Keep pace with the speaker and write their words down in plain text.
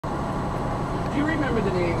Do you remember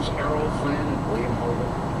the names Errol Flynn and William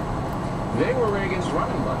Hogan? They were Reagan's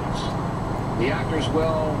running buddies. The actors,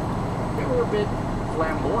 well, they were a bit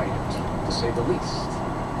flamboyant, to say the least.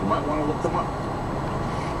 You might want to look them up.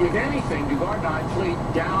 If anything, Dugard and I played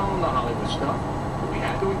down the Hollywood stuff, but we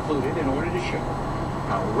had to include it in order to show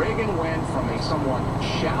how Reagan went from a somewhat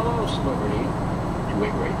shallow celebrity to a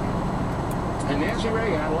great man. And Nancy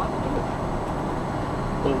Reagan had a lot to do with that.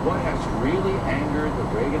 But what has really angered the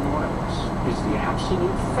Reagan loyalists is the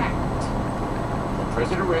absolute fact that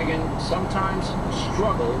President Reagan sometimes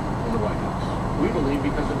struggled in the White House. We believe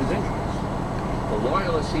because of his injuries. The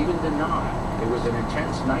loyalists even deny there was an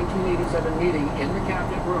intense 1987 meeting in the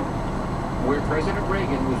cabinet room where President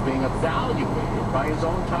Reagan was being evaluated by his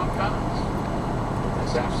own top guys. But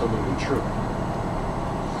that's absolutely true.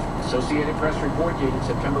 Associated Press report dated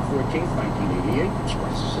September 14th, 1988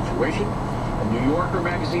 expresses the situation. A New Yorker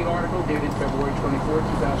magazine article dated February 24,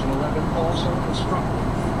 2011, also constructive,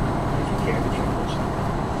 if you care to check this out.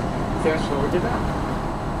 Fast forward to that.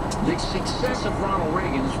 The success of Ronald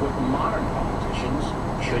Reagan is what modern politicians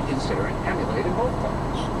should consider and emulate in both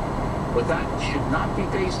parties. But that should not be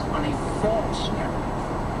based on a false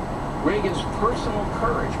narrative. Reagan's personal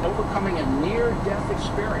courage, overcoming a near-death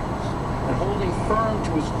experience, and holding firm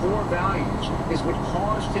to his core values is what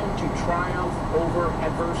caused him to triumph over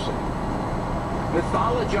adversity.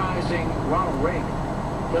 Mythologizing Ronald Reagan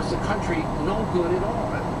does the country no good at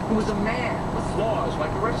all. He was a man with flaws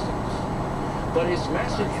like the rest of us. But his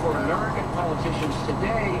message for American politicians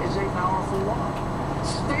today is a powerful one.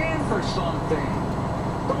 Stand for something.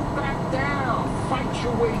 Don't back down. Fight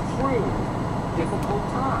your way through difficult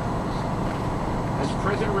times. As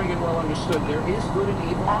President Reagan well understood, there is good and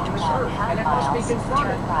evil on this earth, and it must be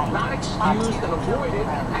confronted, not excused and avoided,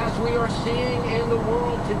 as we are seeing in the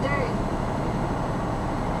world today.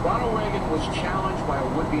 Ronald Reagan was challenged by a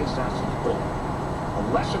would-be assassin's bullet. A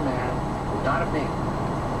lesser man would not have made it.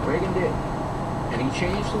 Reagan did, and he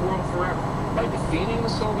changed the world forever by defeating the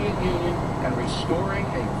Soviet Union and restoring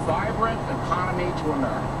a vibrant economy to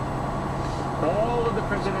America. All of the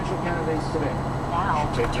presidential candidates today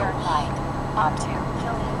should take notice.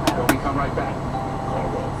 When we come right back, call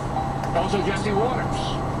Rolf. Also, Jesse Waters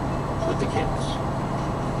with the kids.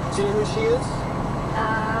 Do you know who she is?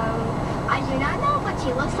 I do not know, but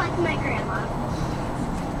she looks like my grandma.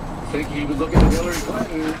 Think he was looking at Hillary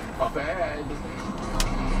Clinton up ahead.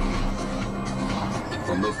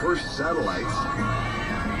 From the first satellites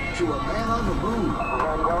to a man on the moon.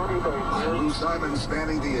 I'm Lou Simon,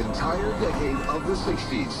 spanning the entire decade of the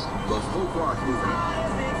 60s. The folk rock movement.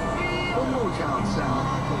 The Motown sound,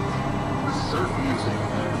 surf music,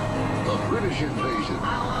 the British invasion,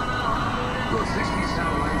 the 60s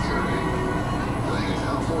satellite survey, playing a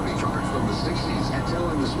top 40 charts from the 60s and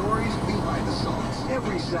telling the stories behind the songs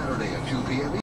every Saturday at 2 p.m.